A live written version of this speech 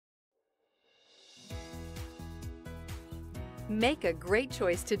Make a great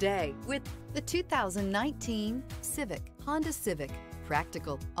choice today with the 2019 Honda Civic.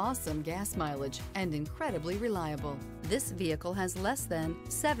 Practical, awesome gas mileage, and incredibly reliable. This vehicle has less than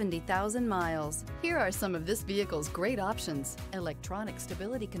 70,000 miles. Here are some of this vehicle's great options: electronic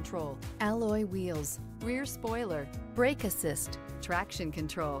stability control, alloy wheels, rear spoiler, brake assist, traction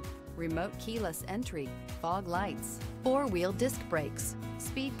control, remote keyless entry, fog lights, four-wheel disc brakes,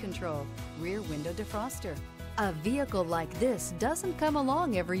 speed control, rear window defroster. A vehicle like this doesn't come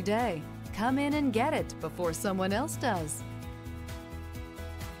along every day. Come in and get it before someone else does.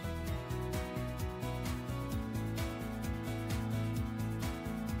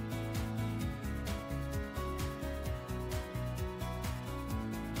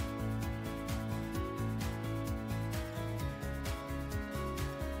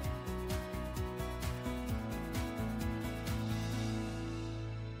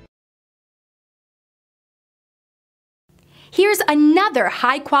 Here's another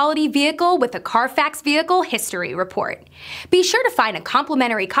high-quality vehicle with a CARFAX Vehicle History Report. Be sure to find a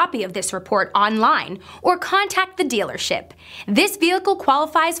complimentary copy of this report online or contact the dealership. This vehicle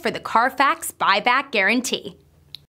qualifies for the CARFAX Buyback Guarantee.